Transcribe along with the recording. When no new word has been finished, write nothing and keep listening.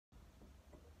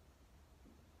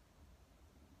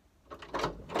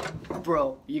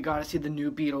Bro, you gotta see the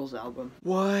new Beatles album.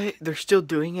 What? They're still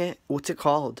doing it? What's it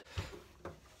called?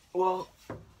 Well,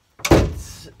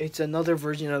 it's another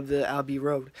version of the Abbey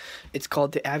Road. It's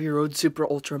called the Abbey Road Super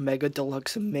Ultra Mega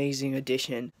Deluxe Amazing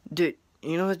Edition. Dude,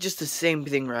 you know, it's just the same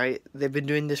thing, right? They've been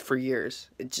doing this for years.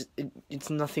 It's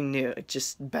nothing new. It's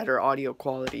just better audio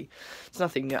quality. It's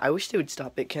nothing new. I wish they would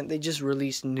stop it. Can't they just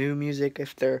release new music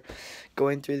if they're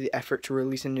going through the effort to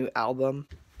release a new album?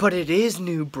 But it is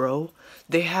new, bro.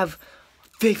 They have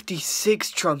 56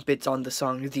 trumpets on the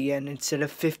song at the end instead of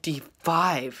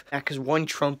 55. Yeah, because one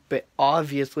trumpet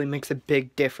obviously makes a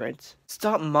big difference.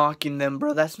 Stop mocking them,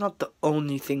 bro. That's not the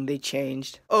only thing they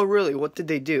changed. Oh, really? What did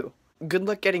they do? Good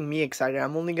luck getting me excited.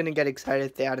 I'm only gonna get excited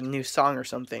if they add a new song or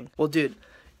something. Well, dude,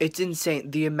 it's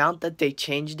insane. The amount that they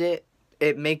changed it,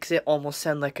 it makes it almost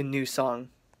sound like a new song.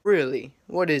 Really?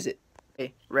 What is it?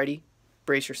 Hey, ready?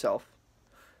 Brace yourself.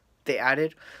 They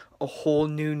added a whole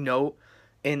new note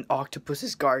in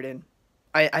Octopus's Garden.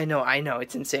 I know,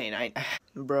 it's insane.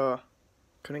 Bro,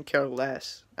 couldn't care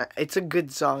less. It's a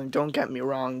good song, don't get me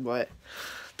wrong, but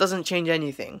doesn't change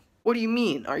anything. What do you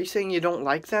mean? Are you saying you don't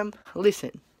like them?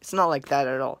 Listen, it's not like that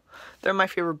at all. They're my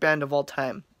favorite band of all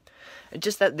time. It's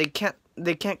just that they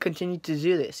can't continue to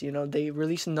do this, you know? They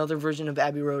release another version of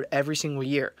Abbey Road every single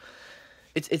year.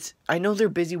 I know they're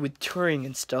busy with touring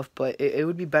and stuff, but it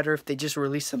would be better if they just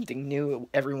release something new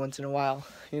every once in a while,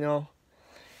 you know?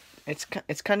 It's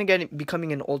kind of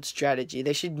becoming an old strategy.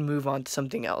 They should move on to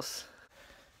something else.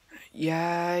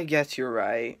 Yeah, I guess you're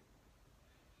right.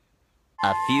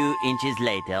 A few inches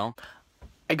later.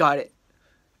 I got it.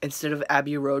 Instead of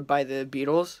Abbey Road by the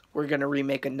Beatles, we're going to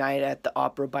remake A Night at the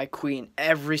Opera by Queen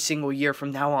every single year from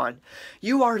now on.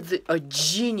 You are a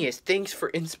genius. Thanks for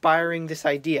inspiring this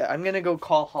idea. I'm going to go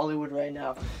call Hollywood right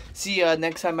now. See,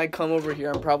 next time I come over here,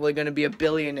 I'm probably going to be a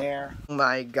billionaire. Oh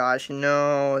my gosh,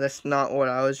 no, that's not what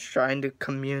I was trying to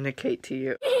communicate to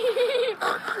you.